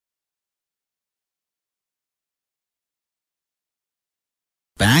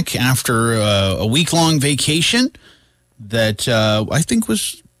back after a week-long vacation that I think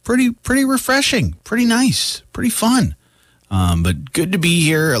was pretty refreshing, pretty nice, pretty fun. But good to be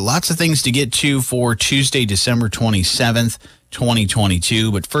here. Lots of things to get to for Tuesday, December 27th,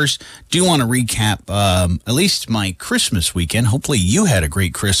 2022. But first, do want to recap at least my Christmas weekend. Hopefully you had a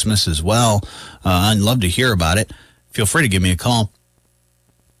great Christmas as well. I'd love to hear about it. Feel free to give me a call.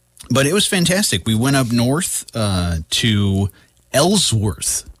 But it was fantastic. We went up north to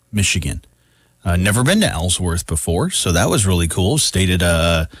Ellsworth, Michigan. Never been to Ellsworth before, so that was really cool. Stayed at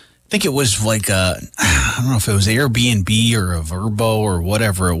I think it was like I don't know if it was Airbnb or a Vrbo or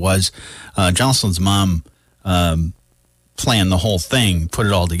whatever it was. Jocelyn's mom planned the whole thing, put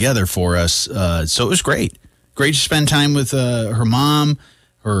it all together for us. So it was great. Great to spend time with her mom,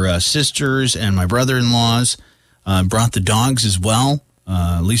 her sisters, and my brother-in-laws. Brought the dogs as well,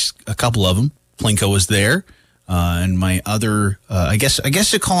 at least a couple of them. Plinko was there. And my other, I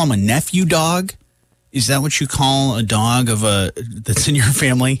guess you call him a nephew dog. Is that what you call a dog that's in your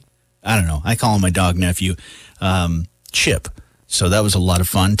family? I don't know. I call him my dog nephew, Chip. So that was a lot of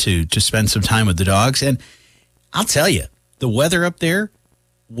fun to spend some time with the dogs. And I'll tell you, the weather up there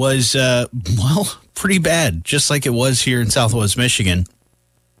was, pretty bad, just like it was here in Southwest Michigan.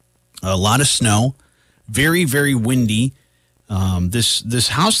 A lot of snow, very, very windy. This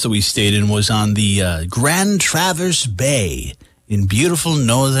house that we stayed in was on the Grand Traverse Bay in beautiful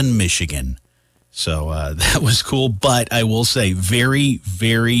northern Michigan. So that was cool, but I will say very,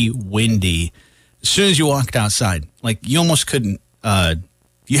 very windy. As soon as you walked outside, like you almost couldn't,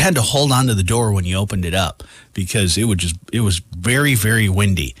 you had to hold on to the door when you opened it up because it was very, very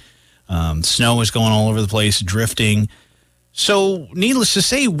windy. Snow was going all over the place, drifting. So needless to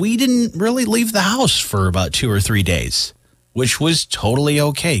say, we didn't really leave the house for about 2 or 3 days, which was totally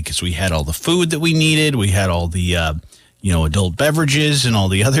okay because we had all the food that we needed. We had all the, adult beverages and all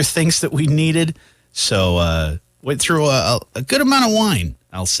the other things that we needed. So went through a good amount of wine,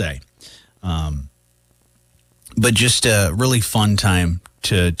 I'll say. But just a really fun time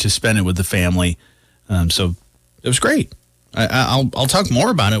to spend it with the family. So it was great. I'll talk more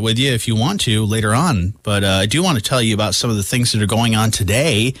about it with you if you want to later on. But I do want to tell you about some of the things that are going on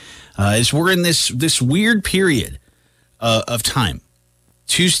today as we're in this weird period of time.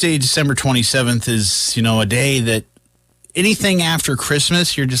 Tuesday, December 27th is, a day that anything after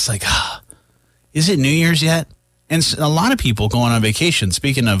Christmas, you're just like, is it New Year's yet? And a lot of people going on vacation.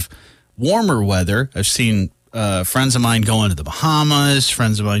 Speaking of warmer weather, I've seen friends of mine going to the Bahamas,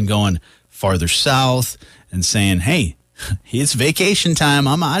 friends of mine going farther south and saying, hey, it's vacation time.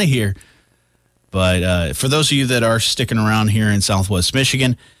 I'm out of here. But for those of you that are sticking around here in Southwest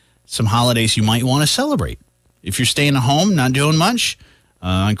Michigan, some holidays you might want to celebrate. If you're staying at home, not doing much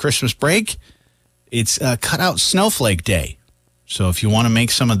on Christmas break, it's Cutout Snowflake Day. So if you want to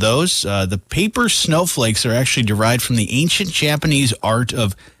make some of those, the paper snowflakes are actually derived from the ancient Japanese art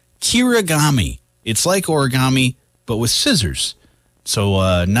of kirigami. It's like origami, but with scissors.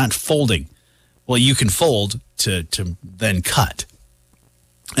 So not folding. Well, you can fold to then cut.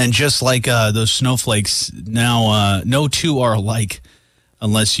 And just like those snowflakes, now no two are alike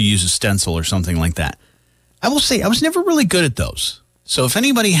unless you use a stencil or something like that. I will say I was never really good at those. So if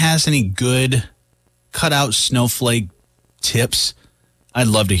anybody has any good cutout snowflake tips, I'd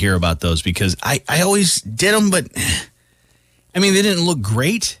love to hear about those because I always did them, but I mean, they didn't look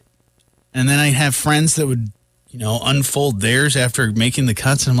great. And then I'd have friends that would, unfold theirs after making the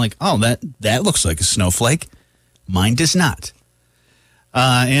cuts. And I'm like, oh, that looks like a snowflake. Mine does not.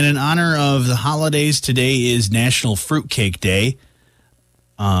 And in honor of the holidays, today is National Fruitcake Day.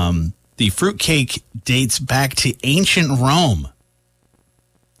 The fruitcake dates back to ancient Rome.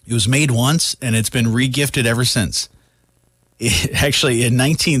 It was made once, and it's been regifted ever since. Actually, in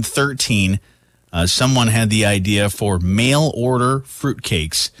 1913, someone had the idea for mail-order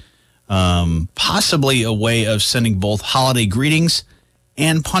fruitcakes, possibly a way of sending both holiday greetings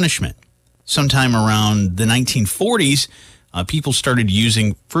and punishment. Sometime around the 1940s, people started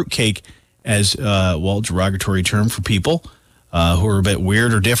using fruitcake as, a derogatory term for people who are a bit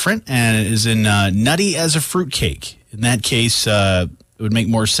weird or different, and it is in nutty as a fruitcake. In that case, it would make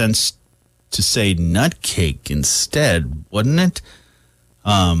more sense to say nut cake instead, wouldn't it?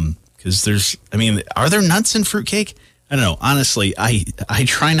 Because are there nuts in fruitcake? I don't know. Honestly, I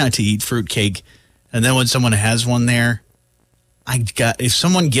try not to eat fruitcake, and then when someone has one there, if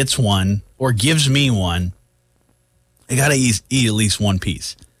someone gets one or gives me one, I gotta eat at least one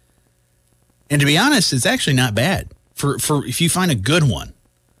piece. And to be honest, it's actually not bad for if you find a good one.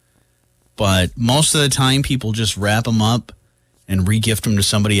 But most of the time, people just wrap them up and regift them to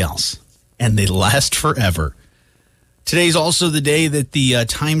somebody else, and they last forever. Today's also the day that the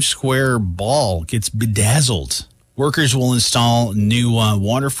Times Square ball gets bedazzled. Workers will install new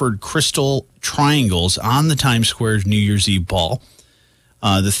Waterford crystal triangles on the Times Square's New Year's Eve ball.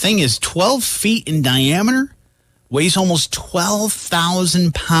 The thing is 12 feet in diameter, weighs almost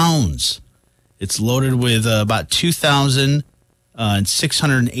 12,000 pounds. It's loaded with about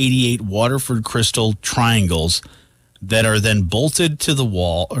 2,688 Waterford crystal triangles that are then bolted to the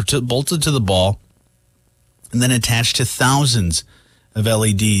wall or bolted to the ball, and then attached to thousands of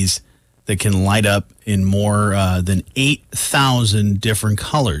LEDs that can light up in more than 8,000 different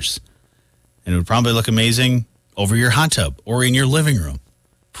colors. And it would probably look amazing over your hot tub or in your living room.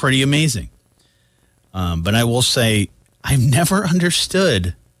 Pretty amazing. But I will say, I've never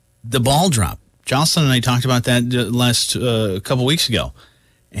understood the ball drop. Jocelyn and I talked about that last couple weeks ago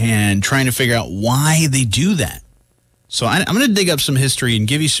and trying to figure out why they do that. So I'm going to dig up some history and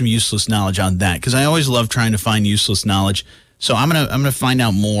give you some useless knowledge on that, because I always love trying to find useless knowledge. So I'm going to find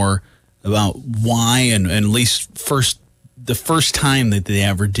out more about why and at least the first time that they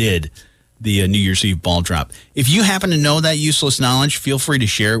ever did the New Year's Eve ball drop. If you happen to know that useless knowledge, feel free to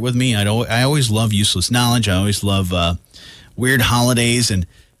share it with me. I always love useless knowledge. I always love weird holidays and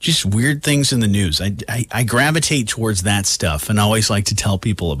just weird things in the news. I gravitate towards that stuff and always like to tell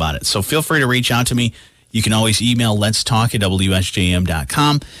people about it. So feel free to reach out to me. You can always email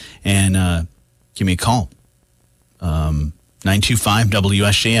letstalk@wsjm.com and give me a call.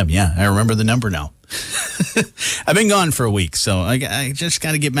 925-WSJM. Yeah, I remember the number now. I've been gone for a week, so I just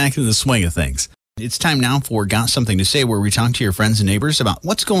got to get back into the swing of things. It's time now for Got Something to Say, where we talk to your friends and neighbors about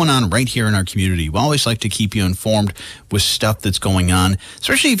what's going on right here in our community. We always like to keep you informed with stuff that's going on,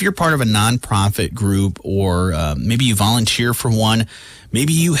 especially if you're part of a nonprofit group or maybe you volunteer for one.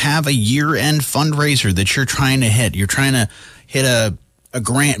 Maybe you have a year-end fundraiser that you're trying to hit. You're trying to hit a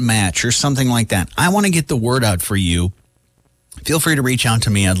grant match or something like that. I want to get the word out for you. Feel free to reach out to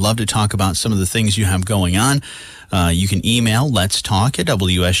me. I'd love to talk about some of the things you have going on. You can email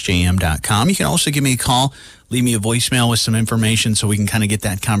letstalk@wsjm.com. You can also give me a call, leave me a voicemail with some information so we can kind of get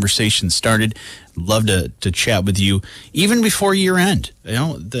that conversation started. Love to chat with you even before year end. You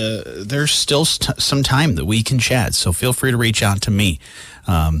know, there's still some time that we can chat, so feel free to reach out to me.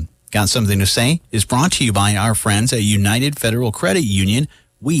 Got Something to Say is brought to you by our friends at United Federal Credit Union.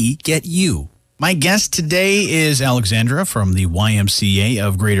 We get you. My guest today is Alexandra from the YMCA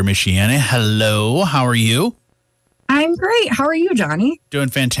of Greater Michiana. Hello, how are you? I'm great. How are you, Johnny? Doing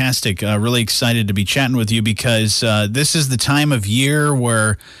fantastic. Really excited to be chatting with you because this is the time of year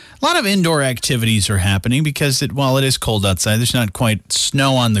where a lot of indoor activities are happening because while it is cold outside, there's not quite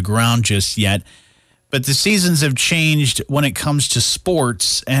snow on the ground just yet. But the seasons have changed when it comes to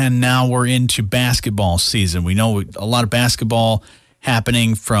sports, and now we're into basketball season. We know a lot of basketball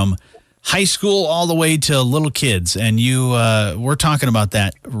happening from high school all the way to little kids, and we're talking about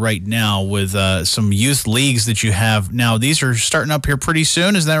that right now with some youth leagues that you have now. These are starting up here pretty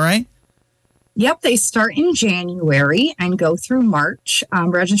soon, is that right? Yep, they start in January and go through March.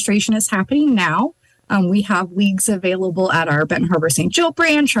 Registration is happening now. We have leagues available at our Benton Harbor St. Joe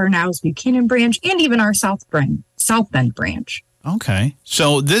branch, our Niles Buchanan branch, and even our South Bend branch. Okay,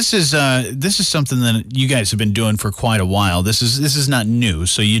 so this is something that you guys have been doing for quite a while. This is not new,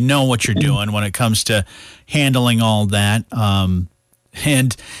 so you know what you're doing when it comes to handling all that.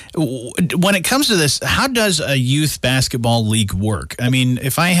 And when it comes to this, how does a youth basketball league work? I mean,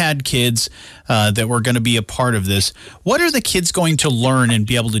 if I had kids that were going to be a part of this, what are the kids going to learn and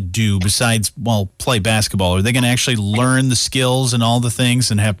be able to do besides, play basketball? Are they going to actually learn the skills and all the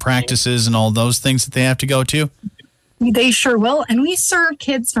things and have practices and all those things that they have to go to? They sure will. And we serve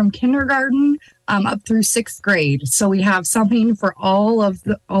kids from kindergarten up through 6th grade. So we have something for all of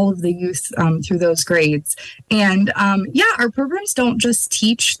the youth through those grades. And our programs don't just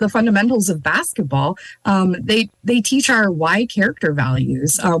teach the fundamentals of basketball. They teach our Y character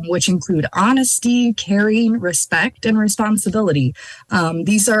values, which include honesty, caring, respect, and responsibility.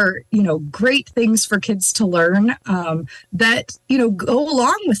 These are, great things for kids to learn that, go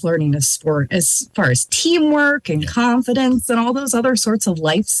along with learning a sport as far as teamwork and confidence and all those other sorts of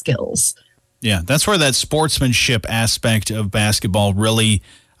life skills. Yeah, that's where that sportsmanship aspect of basketball really,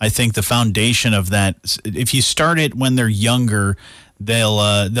 I think the foundation of that, if you start it when they're younger,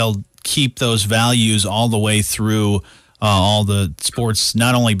 they'll keep those values all the way through all the sports,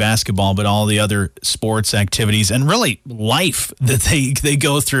 not only basketball, but all the other sports activities and really life that they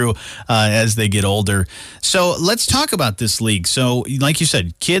go through as they get older. So let's talk about this league. So like you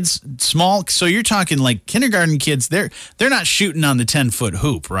said, kids, small. So you're talking like kindergarten kids. They're not shooting on the 10-foot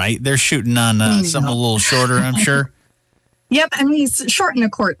hoop, right? They're shooting on something a little shorter, I'm sure. Yep, and we shorten the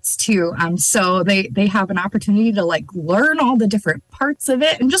courts too. So they have an opportunity to like learn all the different parts of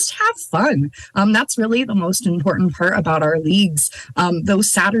it and just have fun. That's really the most important part about our leagues.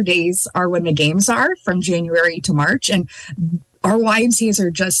 Those Saturdays are when the games are from January to March, and our YMCAs are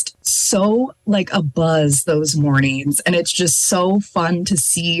just so like a buzz those mornings, and it's just so fun to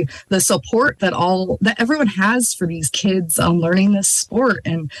see the support that everyone has for these kids learning this sport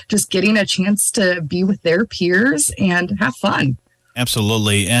and just getting a chance to be with their peers and have fun.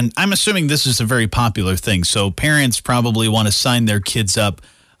 Absolutely. And I'm assuming this is a very popular thing. So parents probably want to sign their kids up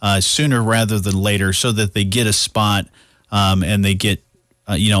sooner rather than later so that they get a spot and they get,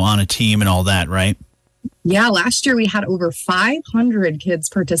 on a team and all that, right? Yeah, last year we had over 500 kids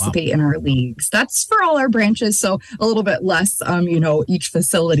participate in our leagues. That's for all our branches, so a little bit less, each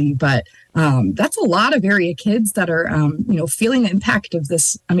facility. But that's a lot of area kids that are, feeling the impact of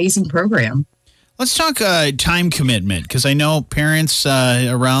this amazing program. Let's talk time commitment, because I know parents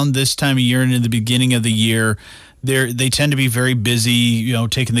around this time of year and in the beginning of the year, they tend to be very busy,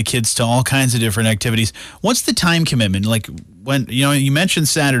 taking the kids to all kinds of different activities. What's the time commitment? Like when, you mentioned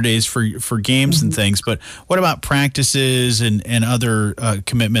Saturdays for games and things, but what about practices and other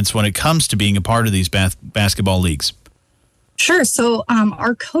commitments when it comes to being a part of these basketball leagues? Sure. So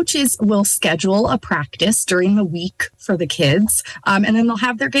our coaches will schedule a practice during the week for the kids, and then they'll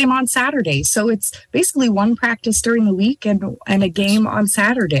have their game on Saturday. So it's basically one practice during the week and a game on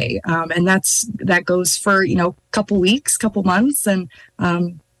Saturday. And that goes for, couple weeks, couple months, and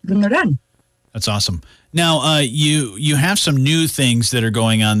then they're done. That's awesome. Now, you have some new things that are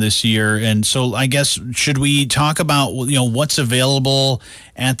going on this year, and so I guess should we talk about what's available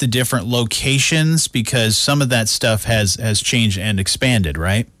at the different locations, because some of that stuff has changed and expanded,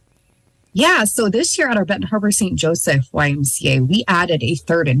 right? Yeah, so this year at our Benton Harbor St. Joseph YMCA, we added a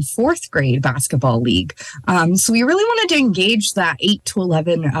 3rd and 4th grade basketball league. So we really wanted to engage that 8 to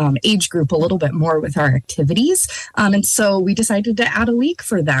 11 age group a little bit more with our activities. And so we decided to add a league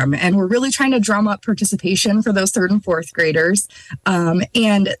for them. And we're really trying to drum up participation for those 3rd and 4th graders.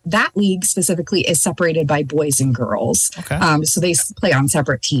 And that league specifically is separated by boys and girls. Okay. So they play on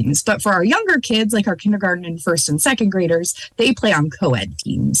separate teams. But for our younger kids, like our kindergarten and 1st and 2nd graders, they play on co-ed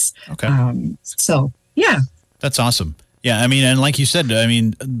teams. Okay. So, yeah. That's awesome. Yeah, I mean, and like you said,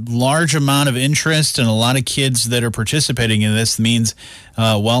 large amount of interest and a lot of kids that are participating in this means,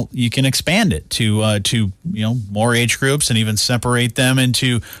 you can expand it to more age groups and even separate them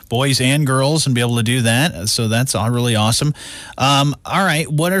into boys and girls and be able to do that. So that's really awesome. All right,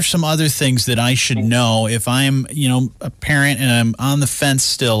 what are some other things that I should know if I'm, a parent and I'm on the fence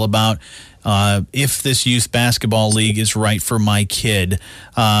still about if this youth basketball league is right for my kid?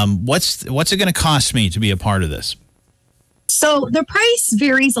 What's it going to cost me to be a part of this? So the price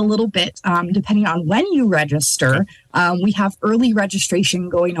varies a little bit depending on when you register. We have early registration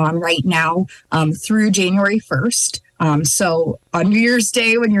going on right now through January 1st. So on New Year's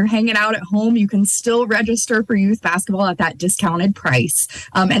Day, when you're hanging out at home, you can still register for youth basketball at that discounted price.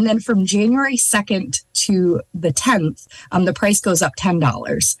 And then from January 2nd to the 10th, the price goes up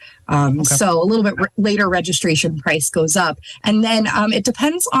 $10. So a little bit later registration price goes up. And then it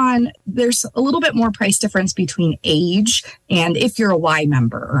depends on, there's a little bit more price difference between age and if you're a Y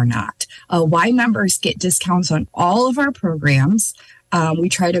member or not. Y members get discounts on all of our programs. We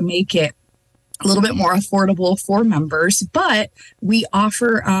try to make it a little bit more affordable for members, but we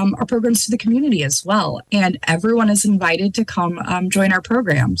offer our programs to the community as well. And everyone is invited to come join our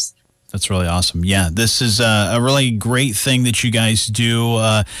programs. That's really awesome. Yeah, this is a really great thing that you guys do.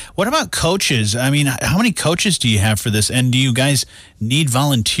 What about coaches? I mean, how many coaches do you have for this? And do you guys need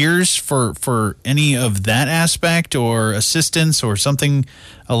volunteers for any of that aspect or assistance or something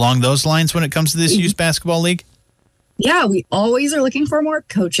along those lines when it comes to this youth basketball league? Yeah, we always are looking for more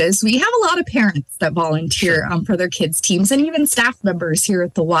coaches. We have a lot of parents that volunteer for their kids' teams, and even staff members here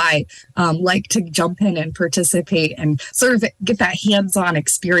at the Y like to jump in and participate and sort of get that hands-on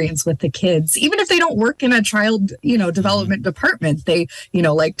experience with the kids. Even if they don't work in a child, development department, they,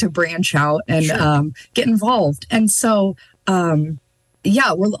 like to branch out and get involved. And so,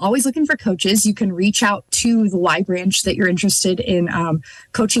 yeah, we're always looking for coaches. You can reach out to the Y branch that you're interested in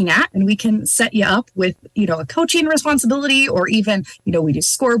coaching at, and we can set you up with, a coaching responsibility, or even, we do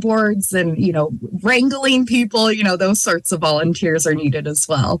scoreboards and, wrangling people, those sorts of volunteers are needed as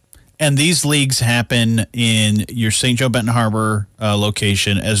well. And these leagues happen in your St. Joe Benton Harbor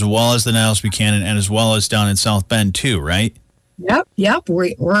location, as well as the Niles Buchanan, and as well as down in South Bend too, right? Yep.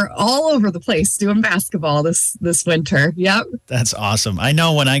 We're all over the place doing basketball this winter. Yep. That's awesome. I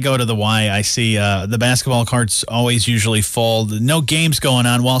know when I go to the Y, I see the basketball court's always usually full. No games going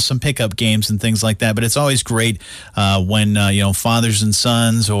on, well, some pickup games and things like that. But it's always great when fathers and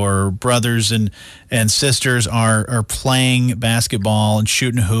sons or brothers and sisters are playing basketball and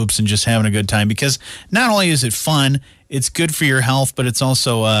shooting hoops and just having a good time. Because not only is it fun, it's good for your health, but it's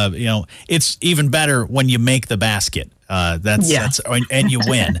also it's even better when you make the basket. That's and you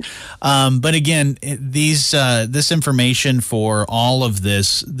win. But again, this information for all of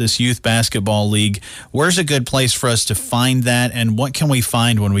this youth basketball league, where's a good place for us to find that, and what can we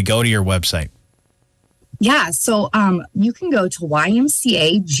find when we go to your website? Yeah, so you can go to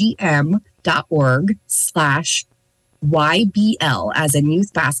ymcagm.org/YBL as in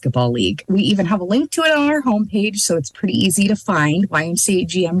Youth Basketball League. We even have a link to it on our homepage, so it's pretty easy to find,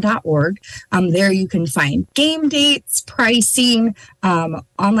 ymcagm.org. There you can find game dates, pricing,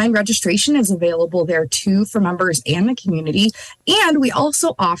 online registration is available there too for members and the community. And we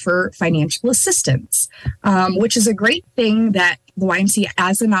also offer financial assistance, which is a great thing that the YMCA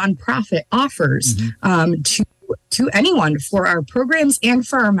as a nonprofit offers to anyone for our programs and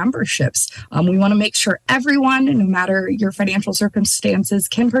for our memberships. We want to make sure everyone, no matter your financial circumstances,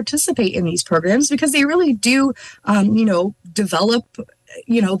 can participate in these programs because they really do, develop,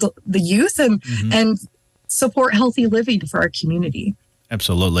 the youth and support healthy living for our community.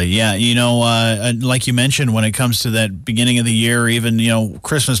 Absolutely. Yeah. Like you mentioned, when it comes to that beginning of the year, even,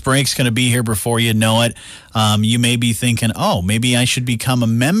 Christmas break's going to be here before you know it. You may be thinking, oh, maybe I should become a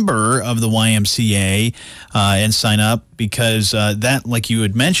member of the YMCA and sign up because that, like you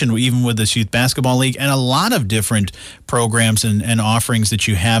had mentioned, even with this Youth Basketball League and a lot of different programs and offerings that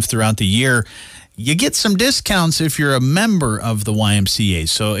you have throughout the year, you get some discounts if you're a member of the YMCA.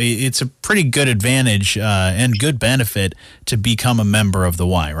 So it's a pretty good advantage and good benefit to become a member of the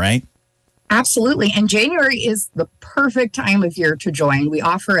Y, right? Absolutely. And January is the perfect time of year to join. We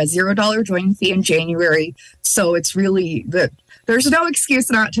offer a $0 join fee in January. So it's really there's no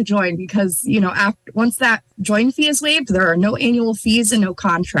excuse not to join because, once that join fee is waived, there are no annual fees and no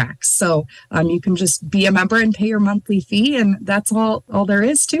contracts. So you can just be a member and pay your monthly fee. And that's all there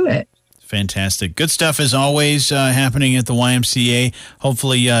is to it. Fantastic. Good stuff as always happening at the YMCA.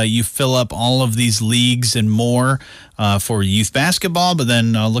 Hopefully you fill up all of these leagues and more for youth basketball, but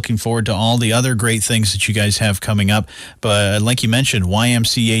then looking forward to all the other great things that you guys have coming up. But like you mentioned,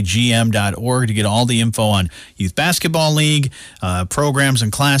 ymcagm.org to get all the info on Youth Basketball League, programs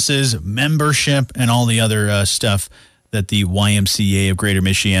and classes, membership, and all the other stuff that the YMCA of Greater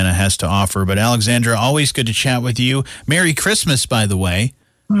Michiana has to offer. But Alexandra, always good to chat with you. Merry Christmas, by the way.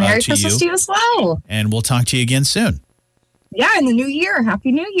 Merry Christmas to you as well. And we'll talk to you again soon. Yeah, in the new year.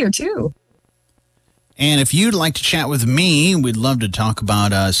 Happy New Year, too. And if you'd like to chat with me, we'd love to talk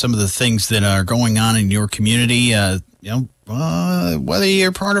about some of the things that are going on in your community. Whether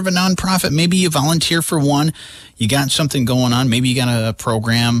you're part of a nonprofit, maybe you volunteer for one, you got something going on, maybe you got a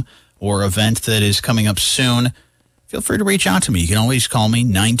program or event that is coming up soon. Feel free to reach out to me. You can always call me,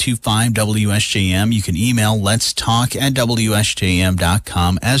 925-WSJM. You can email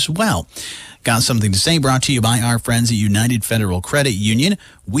letstalk@WSJM.com as well. Got something to say brought to you by our friends at United Federal Credit Union.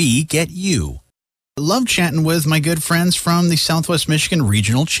 We get you. I love chatting with my good friends from the Southwest Michigan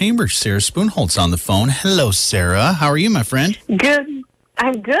Regional Chamber. Sarah Spoonholtz on the phone. Hello, Sarah. How are you, my friend? Good.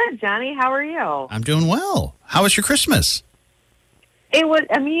 I'm good, Johnny. How are you? I'm doing well. How was your Christmas? It was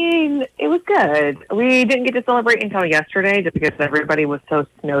good. We didn't get to celebrate until yesterday just because everybody was so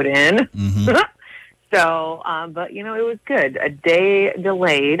snowed in. Mm-hmm. So, but, it was good. A day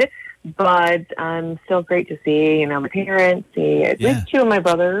delayed, but still great to see, my parents, see at least two of my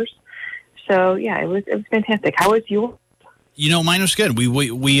brothers. So, yeah, it was fantastic. How was yours? Mine was good. We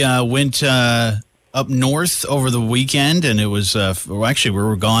went up north over the weekend, and it was, actually, we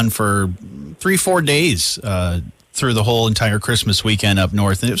were gone for 3-4 days through the whole entire Christmas weekend up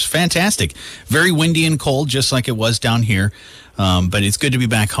north. And it was fantastic. Very windy and cold, just like it was down here. But it's good to be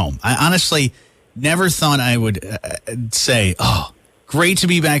back home. I honestly never thought I would say, oh, great to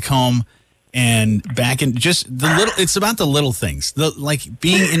be back home and back in just it's about the little things, like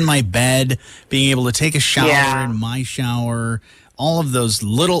being in my bed, being able to take a shower in my shower, all of those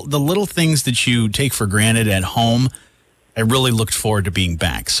little things that you take for granted at home. I really looked forward to being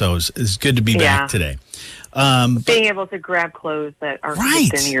back. So it's good to be back today. Being able to grab clothes that aren't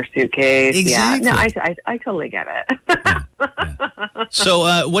just in your suitcase. Exactly. Yeah, no, I totally get it. Yeah.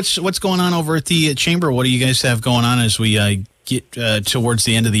 So what's going on over at the chamber? What do you guys have going on as we get towards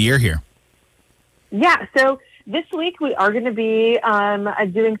the end of the year here? Yeah, so this week we are going to be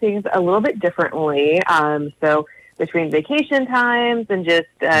doing things a little bit differently. So between vacation times and just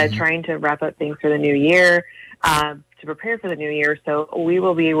trying to wrap up things for the new year, to prepare for the new year. So we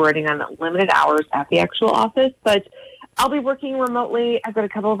will be running on limited hours at the actual office, but I'll be working remotely. I've got a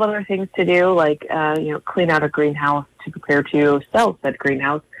couple of other things to do, like, clean out a greenhouse to prepare to sell said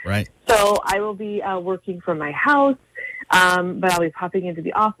greenhouse. Right. So I will be working from my house, but I'll be popping into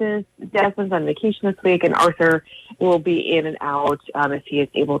the office. Desmond's on vacation this week, and Arthur will be in and out if he is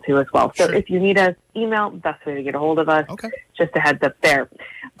able to as well. So if you need us, email, best way to get a hold of us. Okay. Just a heads up there.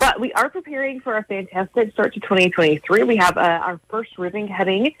 But we are preparing for a fantastic start to 2023. We have our first ribbon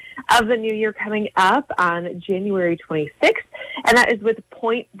cutting of the new year coming up on January 26th, and that is with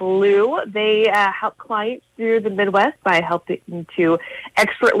Point Blue. They help clients through the Midwest by helping to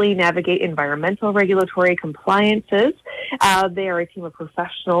expertly navigate environmental regulatory compliances. They are a team of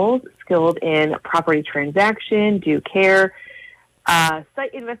professionals skilled in property transaction, due care,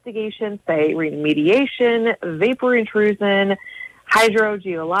 site investigation, site remediation, vapor intrusion,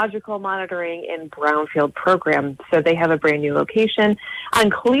 hydrogeological monitoring, and brownfield programs. So they have a brand new location on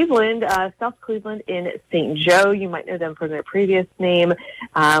Cleveland, South Cleveland in St. Joe. You might know them from their previous name,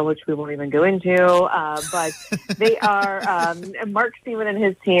 which we won't even go into. But they are, Mark Steeman and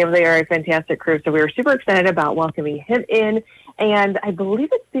his team, they are a fantastic crew. So we are super excited about welcoming him in. And I believe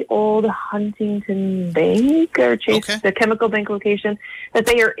it's the old Huntington Bank or Chase, the Chemical Bank location that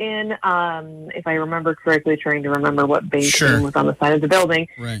they are in. If I remember correctly, trying to remember what bank name was on the side of the building.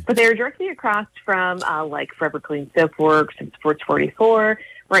 Right. But they are directly across from like Forever Clean Soap Works and Sports 44,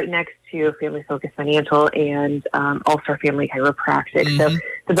 right next to Family Focus Financial and All-Star Family Chiropractic. Mm-hmm. So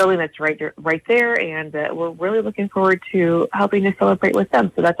the building that's right there, and we're really looking forward to helping to celebrate with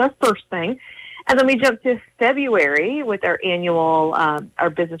them. So that's our first thing. And then we jump to February with our annual,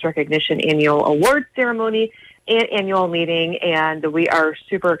 our Business Recognition Annual Awards Ceremony and annual meeting. And we are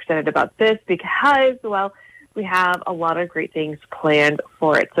super excited about this because, well, we have a lot of great things planned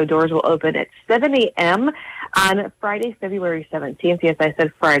for it. So doors will open at 7 a.m. on Friday, February 17th. Yes, I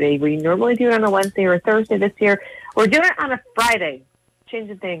said Friday. We normally do it on a Wednesday or a Thursday this year. We're doing it on a Friday,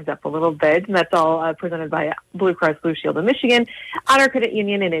 changing things up a little bit. And that's all presented by Blue Cross Blue Shield of Michigan, Honor Credit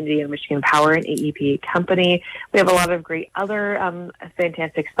Union, and Indiana Michigan Power and AEP Company. We have a lot of great other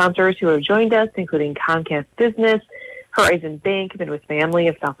fantastic sponsors who have joined us, including Comcast Business, Horizon Bank, Midwest Family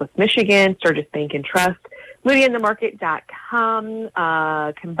of Southwest Michigan, Sturgis Bank and Trust,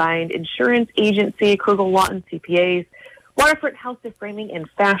 MoodyInTheMarket.com, Combined Insurance Agency, Krugel Lawton CPAs, Waterfront House of Framing and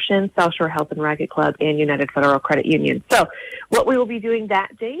Fashion, South Shore Health and Racket Club, and United Federal Credit Union. So what we will be doing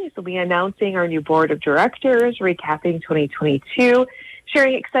that day is we'll be announcing our new board of directors, recapping 2022,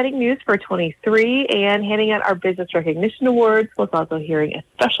 sharing exciting news for 23, and handing out our Business Recognition Awards, plus also hearing a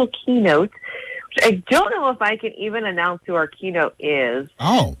special keynote, which I don't know if I can even announce who our keynote is.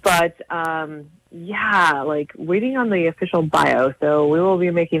 Oh. But, yeah, like waiting on the official bio. So we will be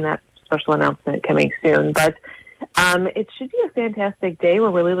making that special announcement coming soon. But it should be a fantastic day.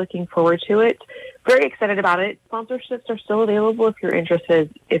 We're really looking forward to it. Very excited about it. Sponsorships are still available if you're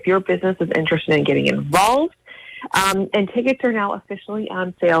interested, if your business is interested in getting involved. And tickets are now officially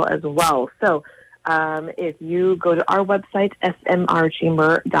on sale as well. So if you go to our website,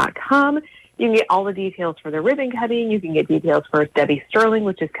 smrchamber.com, you can get all the details for the ribbon cutting. You can get details for Debbie Sterling,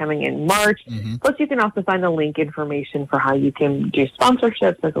 which is coming in March. Mm-hmm. Plus, you can also find the link information for how you can do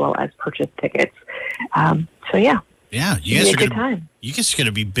sponsorships as well as purchase tickets. So, yeah. Yeah, you guys are going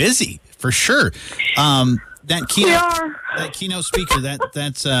to be busy for sure. That keynote speaker,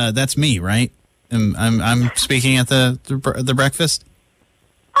 that's me, right? I'm speaking at the breakfast.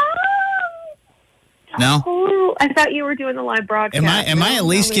 No. I thought you were doing the live broadcast. Am I at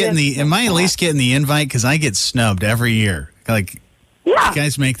least getting the invite? Because I get snubbed every year. Like, you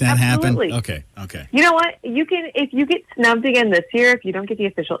guys make that happen. Okay. You know what? You can, if you get snubbed again this year, if you don't get the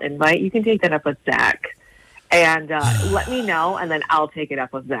official invite, you can take that up with Zach. And let me know, and then I'll take it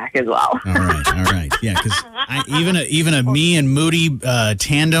up with Zach as well. All right. Yeah, because even a me and Moody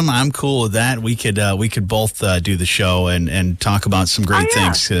tandem, I'm cool with that. We could both do the show and talk about some great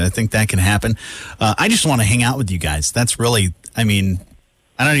things. I think that can happen. I just want to hang out with you guys. That's really, I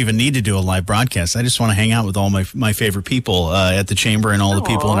don't even need to do a live broadcast. I just want to hang out with all my favorite people at the chamber and all the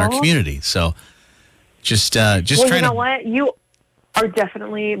people in our community. So just well, you know what? You are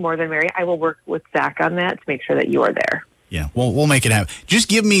definitely more than merry. I will work with Zach on that to make sure that you are there. Yeah, we'll make it happen. Just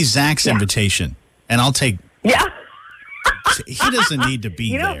give me Zach's invitation, and I'll take. Yeah. He doesn't need to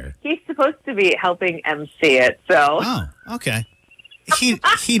be there. He's supposed to be helping MC it, so. Oh, okay.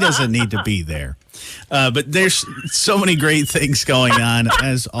 He doesn't need to be there. But there's so many great things going on,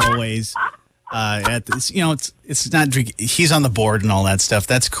 as always. At this, it's not. He's on the board and all that stuff.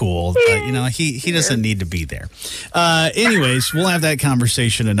 That's cool. But, he doesn't need to be there. Anyways, we'll have that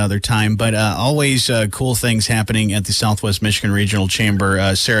conversation another time. But always cool things happening at the Southwest Michigan Regional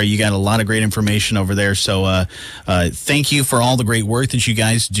Chamber. Sarah, you got a lot of great information over there. So thank you for all the great work that you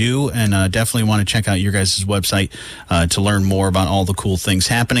guys do, and definitely want to check out your guys' website to learn more about all the cool things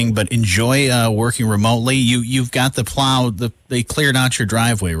happening. But enjoy working remotely. You've got the plow. They cleared out your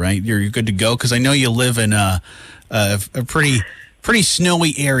driveway, right? You're good to go. Because I know you live in a pretty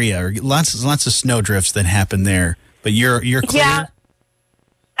snowy area, or lots of snow drifts that happen there. But you're clear. Yeah,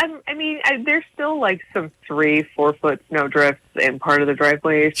 there's still like some 3-4 foot snow drifts in part of the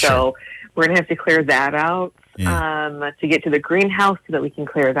driveway, so we're gonna have to clear that out to get to the greenhouse, so that we can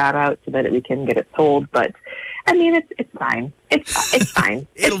clear that out, so that we can get it sold. But it's fine. It's fine.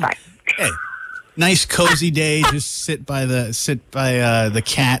 It's fine. Hey. Nice cozy day. Just sit by the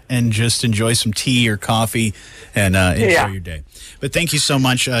cat and just enjoy some tea or coffee and enjoy your day. But thank you so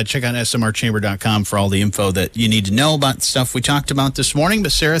much. Check out smrchamber.com for all the info that you need to know about the stuff we talked about this morning.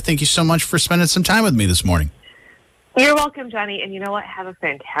 But Sarah, thank you so much for spending some time with me this morning. You're welcome, Johnny. And you know what? Have a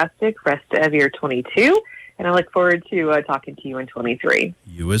fantastic rest of your 22. And I look forward to talking to you in 23.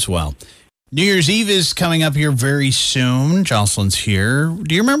 You as well. New Year's Eve is coming up here very soon. Jocelyn's here.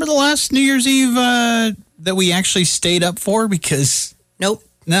 Do you remember the last New Year's Eve that we actually stayed up for? Because nope.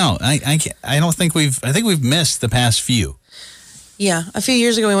 No, I don't think I think we've missed the past few. Yeah, a few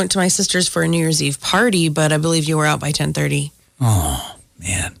years ago we went to my sister's for a New Year's Eve party, but I believe you were out by 10:30. Oh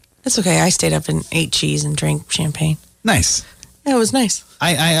man, that's okay. I stayed up and ate cheese and drank champagne. Nice. Yeah, it was nice.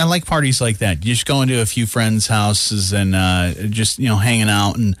 I like parties like that. You just go into a few friends' houses and just hanging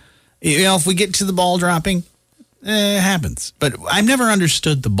out and. If we get to the ball dropping, it happens. But I've never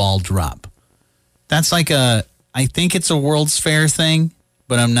understood the ball drop. That's like I think it's a World's Fair thing,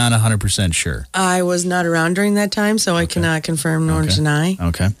 but I'm not 100% sure. I was not around during that time, so I cannot confirm nor deny.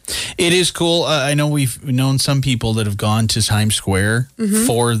 Okay. It is cool. I know we've known some people that have gone to Times Square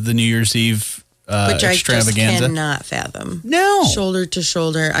for the New Year's Eve which extravaganza. I just cannot fathom. No. Shoulder to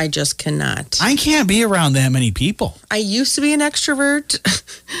shoulder, I just cannot. I can't be around that many people. I used to be an extrovert.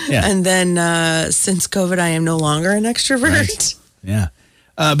 Yeah. And then since COVID, I am no longer an extrovert. Right. Yeah.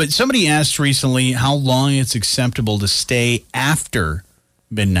 But somebody asked recently how long it's acceptable to stay after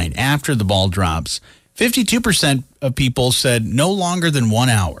midnight, after the ball drops. 52% of people said no longer than 1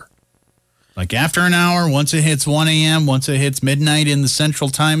 hour. Like after an hour, once it hits 1 a.m., once it hits midnight in the central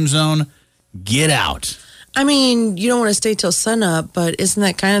time zone, get out. I mean, you don't want to stay till sunup, but isn't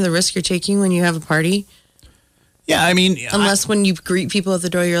that kind of the risk you're taking when you have a party? Yeah, I mean... Unless when you greet people at the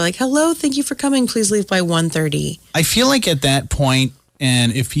door, you're like, hello, thank you for coming. Please leave by 1:30. I feel like at that point,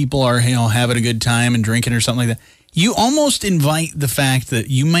 and if people are having a good time and drinking or something like that, you almost invite the fact that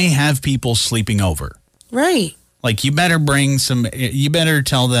you may have people sleeping over. Right. Like, you better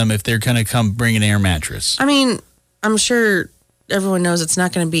tell them if they're going to come bring an air mattress. I mean, I'm sure everyone knows it's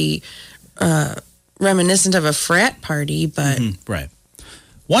not going to be... reminiscent of a frat party, but... Right.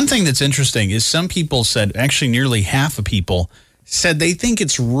 One thing that's interesting is some people said, actually nearly half of people, said they think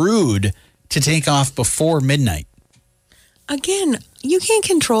it's rude to take off before midnight. Again, you can't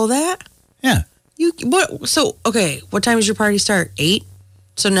control that. Yeah. What time does your party start? 8?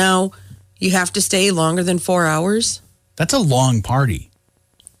 So now you have to stay longer than 4 hours? That's a long party.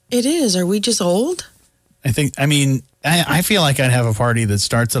 It is. Are we just old? I feel like I'd have a party that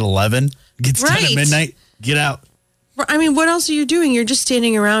starts at 11, gets done at midnight, get out. I mean, what else are you doing? You're just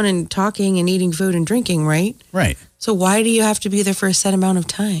standing around and talking and eating food and drinking, right? Right. So why do you have to be there for a set amount of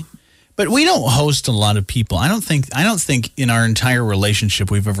time? But we don't host a lot of people. I don't think in our entire relationship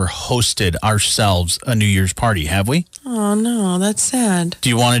we've ever hosted ourselves a New Year's party, have we? Oh, no, that's sad. Do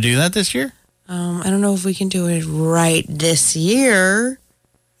you want to do that this year? I don't know if we can do it right this year.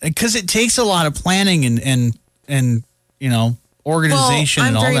 Because it takes a lot of planning and organization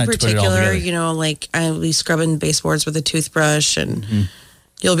and all that to put it all together. I'm very particular, like I'll be scrubbing baseboards with a toothbrush and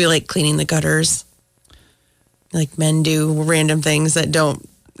you'll be like cleaning the gutters. Like men do random things that don't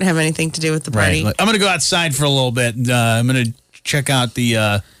have anything to do with the party. Right. I'm going to go outside for a little bit. And, I'm going to check out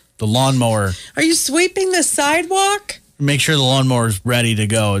the lawnmower. Are you sweeping the sidewalk? Make sure the lawnmower is ready to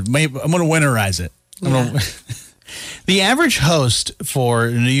go. I'm going to winterize it. The average host for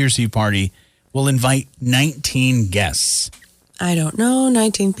a New Year's Eve party will invite 19 guests. I don't know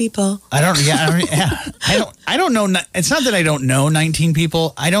 19 people. I don't know. It's not that I don't know 19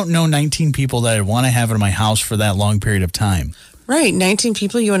 people. I don't know 19 people that I want to have in my house for that long period of time. Right. 19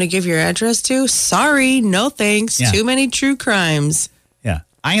 people you want to give your address to? Sorry. No thanks. Yeah. Too many true crimes. Yeah.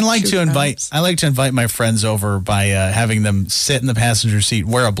 I like to invite my friends over by having them sit in the passenger seat,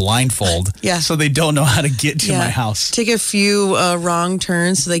 wear a blindfold, so they don't know how to get to my house. Take a few wrong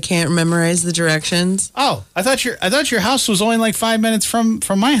turns so they can't memorize the directions. Oh, I thought your house was only like 5 minutes from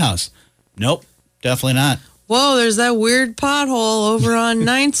my house. Nope, definitely not. Whoa, there's that weird pothole over on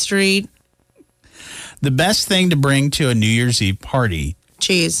 9th Street. The best thing to bring to a New Year's Eve party: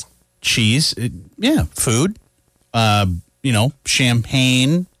 cheese, food.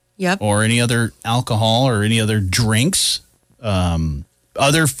 Champagne, or any other alcohol or any other drinks,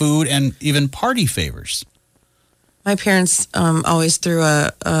 other food, and even party favors. My parents always threw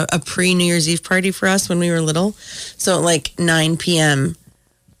a pre-New Year's Eve party for us when we were little. So at like 9 p.m.,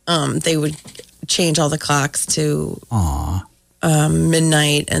 they would change all the clocks to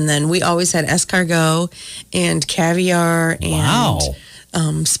midnight. And then we always had escargot and caviar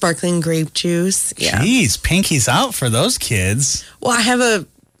and sparkling grape juice. Yeah. Jeez, Pinky's out for those kids. Well, I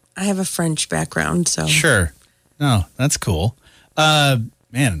have a French background, so. Sure. No, that's cool.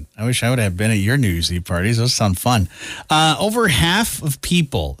 Man, I wish I would have been at your New Year's Eve parties. Those sound fun. Over half of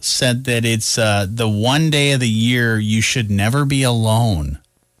people said that it's the one day of the year you should never be alone.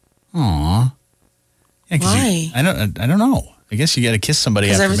 Aw. Yeah, why? I don't know. I guess you got to kiss somebody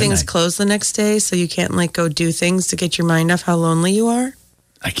after midnight. Because everything's closed the next day, so you can't go do things to get your mind off how lonely you are?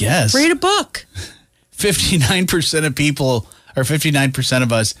 I guess. Read a book. 59% of people, or 59%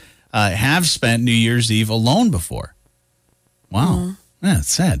 of us, have spent New Year's Eve alone before. Wow. Yeah,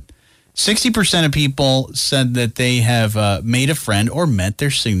 it's sad. 60% of people said that they have made a friend or met their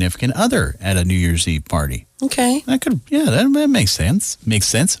significant other at a New Year's Eve party. Okay. That makes sense. Makes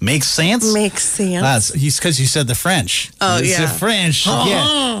sense. Makes sense. Makes sense. Because you said the French. Oh, it's yeah. The French.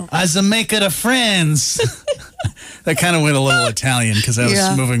 Yeah. As a maker of friends. That kind of went a little Italian because I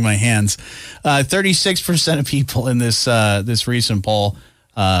was moving my hands. 36% of people in this recent poll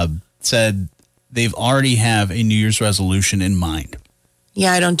said they've already have a New Year's resolution in mind.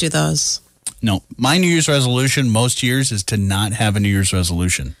 Yeah, I don't do those. No, my New Year's resolution most years is to not have a New Year's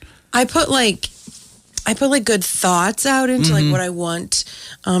resolution. I put good thoughts out into what I want,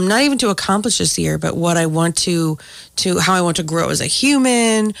 not even to accomplish this year, but what I want to how I want to grow as a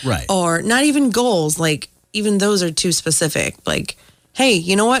human, right? Or not even goals. Like even those are too specific. Like, hey,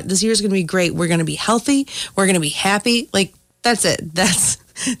 you know what? This year's going to be great. We're going to be healthy. We're going to be happy. Like that's it. That's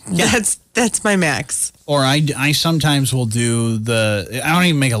my max. Or I sometimes will do I don't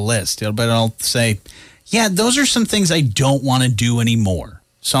even make a list, but I'll say, yeah, those are some things I don't want to do anymore.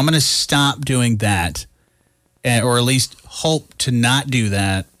 So I'm going to stop doing that, or at least hope to not do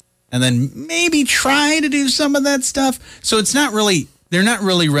that, and then maybe try to do some of that stuff. So they're not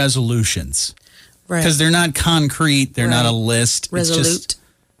really resolutions. Right. Because they're not concrete. They're not a list. Resolute.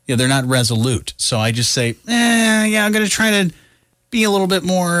 They're not resolute. So I just say, I'm going to try to be a little bit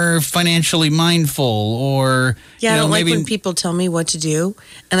more financially mindful, or I don't like when people tell me what to do,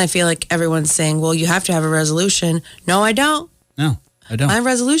 and I feel like everyone's saying, well, you have to have a resolution. No, I don't. No, I don't. My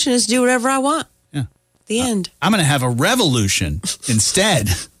resolution is to do whatever I want. Yeah. The end. I'm going to have a revolution instead.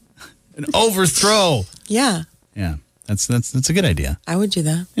 An overthrow. Yeah. Yeah. That's a good idea. I would do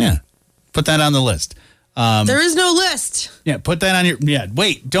that. Yeah. Put that on the list. There is no list. Yeah, put that on your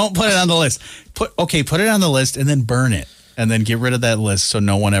wait, don't put it on the list. Put it on the list and then burn it. And then get rid of that list so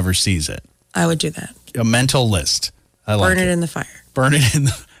no one ever sees it. I would do that. A mental list. Burn it in the fire. Burn it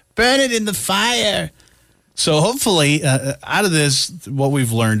in the fire. So hopefully, out of this, what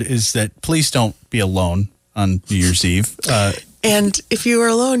we've learned is that please don't be alone on New Year's Eve. And if you are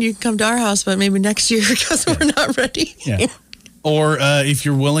alone, you can come to our house, but maybe next year because we're not ready. Yeah. Or if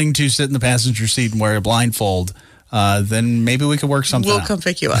you're willing to sit in the passenger seat and wear a blindfold, then maybe we could work something out. We'll come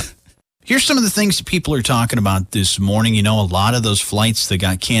pick you up. Here's some of the things that people are talking about this morning. A lot of those flights that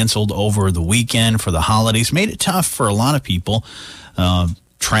got canceled over the weekend for the holidays made it tough for a lot of people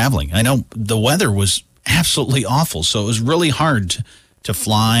traveling. I know the weather was absolutely awful, so it was really hard to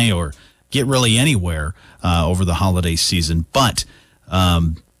fly or get really anywhere over the holiday season. But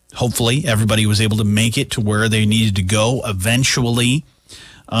hopefully everybody was able to make it to where they needed to go eventually.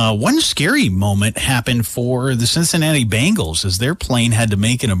 One scary moment happened for the Cincinnati Bengals as their plane had to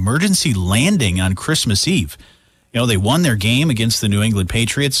make an emergency landing on Christmas Eve. They won their game against the New England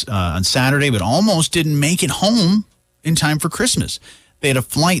Patriots on Saturday, but almost didn't make it home in time for Christmas. They had a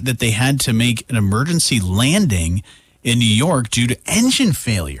flight that they had to make an emergency landing in New York due to engine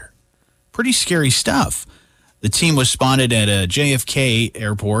failure. Pretty scary stuff. The team was spotted at a JFK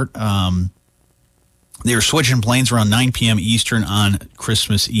airport. They were switching planes around 9 p.m. Eastern on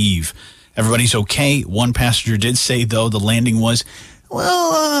Christmas Eve. Everybody's okay. One passenger did say, though, the landing was,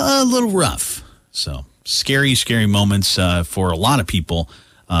 a little rough. So scary, scary moments for a lot of people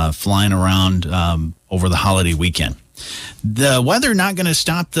flying around over the holiday weekend. The weather not going to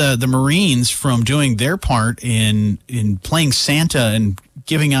stop the Marines from doing their part in playing Santa and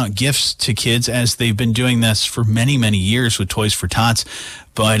giving out gifts to kids, as they've been doing this for many, many years with Toys for Tots.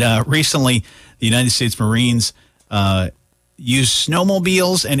 But recently, the United States Marines used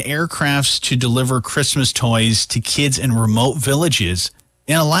snowmobiles and aircrafts to deliver Christmas toys to kids in remote villages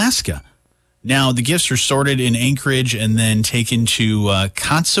in Alaska. Now, the gifts are sorted in Anchorage and then taken to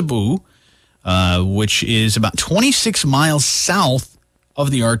Kotzebue, which is about 26 miles south of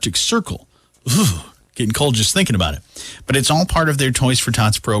the Arctic Circle. Ooh, getting cold just thinking about it. But it's all part of their Toys for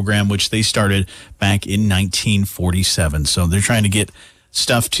Tots program, which they started back in 1947. So they're trying to get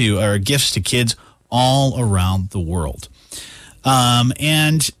gifts to kids all around the world.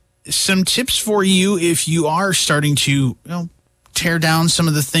 And some tips for you if you are starting to tear down some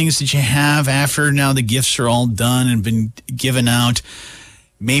of the things that you have after now the gifts are all done and been given out.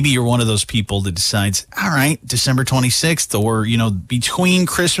 Maybe you're one of those people that decides, all right, December 26th or, between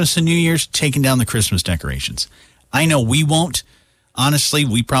Christmas and New Year's, taking down the Christmas decorations. I know we won't. Honestly,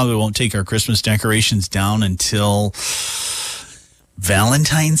 we probably won't take our Christmas decorations down until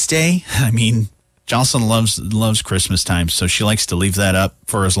Valentine's Day. I mean, Jocelyn loves Christmas time, so she likes to leave that up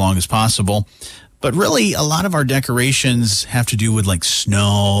for as long as possible. But really, a lot of our decorations have to do with like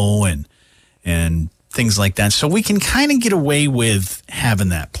snow and things like that. So we can kind of get away with having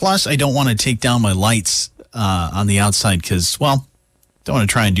that. Plus, I don't want to take down my lights on the outside because, don't want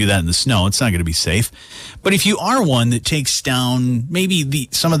to try and do that in the snow. It's not going to be safe. But if you are one that takes down maybe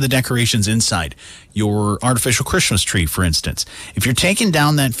some of the decorations inside, your artificial Christmas tree, for instance, if you're taking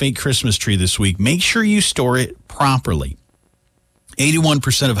down that fake Christmas tree this week, make sure you store it properly.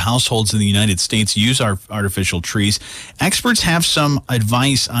 81% of households in the United States use our artificial trees. Experts have some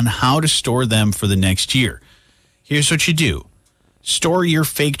advice on how to store them for the next year. Here's what you do. Store your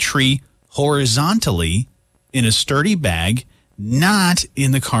fake tree horizontally in a sturdy bag, not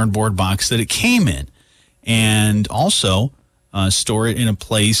in the cardboard box that it came in. And also store it in a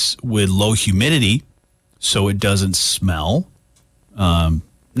place with low humidity so it doesn't smell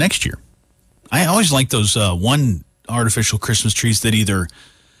next year. I always like those one artificial Christmas trees that either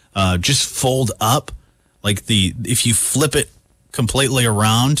just fold up, like if you flip it completely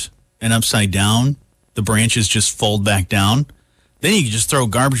around and upside down, the branches just fold back down. Then you can just throw a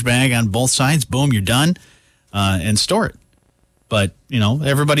garbage bag on both sides, boom, you're done, and store it. But,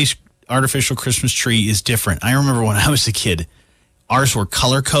 everybody's artificial Christmas tree is different. I remember when I was a kid, ours were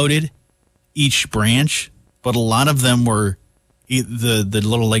color-coded, each branch, but a lot of them were the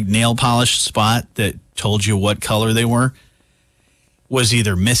little like nail polish spot that told you what color they were was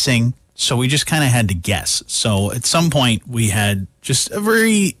either missing. So we just kind of had to guess. So at some point we had just a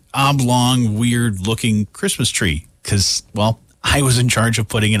very oblong, weird looking Christmas tree because, I was in charge of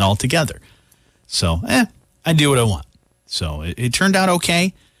putting it all together. So, I do what I want. So it turned out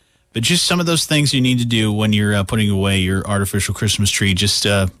okay, but just some of those things you need to do when you're putting away your artificial Christmas tree, just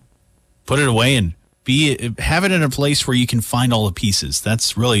put it away and have it in a place where you can find all the pieces.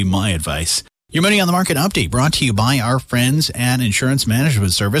 That's really my advice. Your Money on the Market update brought to you by our friends at Insurance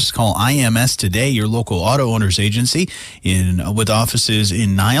Management Service. Call IMS today, your local auto owners agency with offices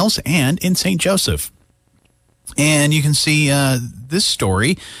in Niles and in St. Joseph. And you can see this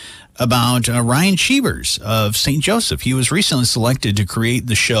story about Ryan Cheevers of St. Joseph. He was recently selected to create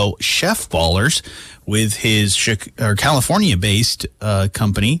the show Chef Ballers with his California-based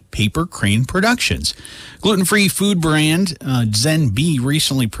company, Paper Crane Productions. Gluten-free food brand Zen B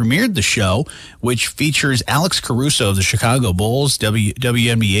recently premiered the show, which features Alex Caruso of the Chicago Bulls,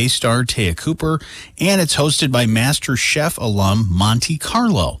 WNBA star Taya Cooper, and it's hosted by Master Chef alum Monte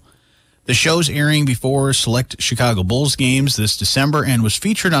Carlo. The show's airing before select Chicago Bulls games this December and was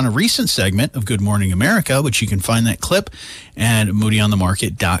featured on a recent segment of Good Morning America, which you can find that clip at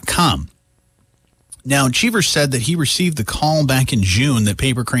moodyonthemarket.com. Now, Cheevers said that he received the call back in June that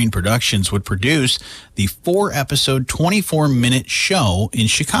Paper Crane Productions would produce the 4-episode, 24-minute show in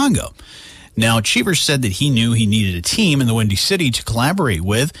Chicago. Now, Cheevers said that he knew he needed a team in the Windy City to collaborate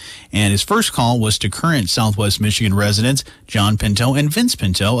with, and his first call was to current Southwest Michigan residents John Pinto and Vince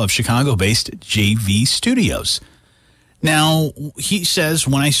Pinto of Chicago-based JV Studios. Now, he says,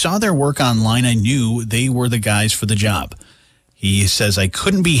 when I saw their work online, I knew they were the guys for the job. He says, I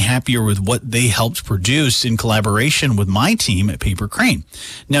couldn't be happier with what they helped produce in collaboration with my team at Paper Crane.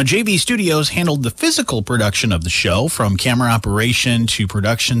 Now, JV Studios handled the physical production of the show, from camera operation to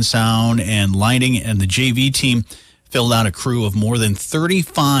production sound and lighting, and the JV team filled out a crew of more than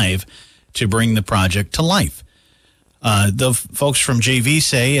 35 to bring the project to life. The folks from JV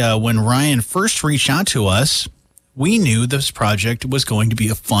say when Ryan first reached out to us, we knew this project was going to be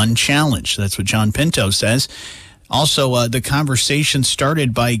a fun challenge. That's what John Pinto says. Also, the conversation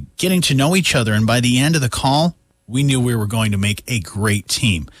started by getting to know each other, and by the end of the call, we knew we were going to make a great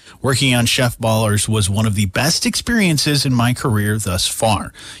team. Working on Chef Ballers was one of the best experiences in my career thus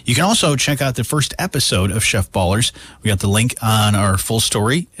far. You can also check out the first episode of Chef Ballers. We got the link on our full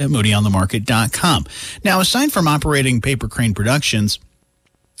story at moodyonthemarket.com. Now, aside from operating Paper Crane Productions,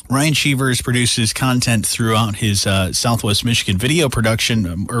 Ryan Cheevers produces content throughout his Southwest Michigan video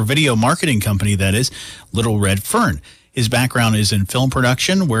production or video marketing company, that is, Little Red Fern. His background is in film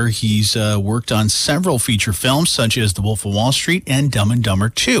production, where he's worked on several feature films such as The Wolf of Wall Street and Dumb and Dumber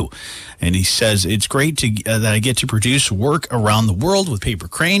 2. And he says, it's great that I get to produce work around the world with Paper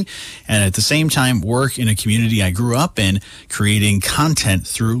Crane and at the same time work in a community I grew up in, creating content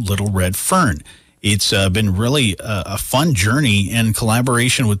through Little Red Fern. It's been really a fun journey, and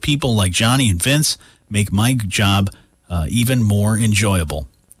collaboration with people like Johnny and Vince make my job even more enjoyable.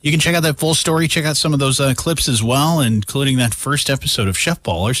 You can check out that full story, check out some of those clips as well, including that first episode of Chef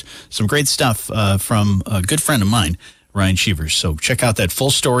Ballers. Some great stuff from a good friend of mine, Ryan Cheevers. So check out that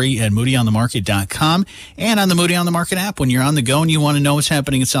full story at moodyonthemarket.com and on the Moody on the Market app. When you're on the go and you want to know what's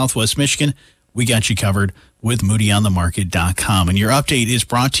happening in Southwest Michigan, we got you covered with moodyonthemarket.com. And your update is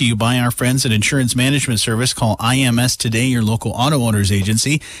brought to you by our friends at Insurance Management Service. Call IMS today, your local auto owners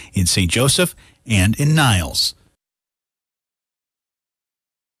agency in St. Joseph and in Niles.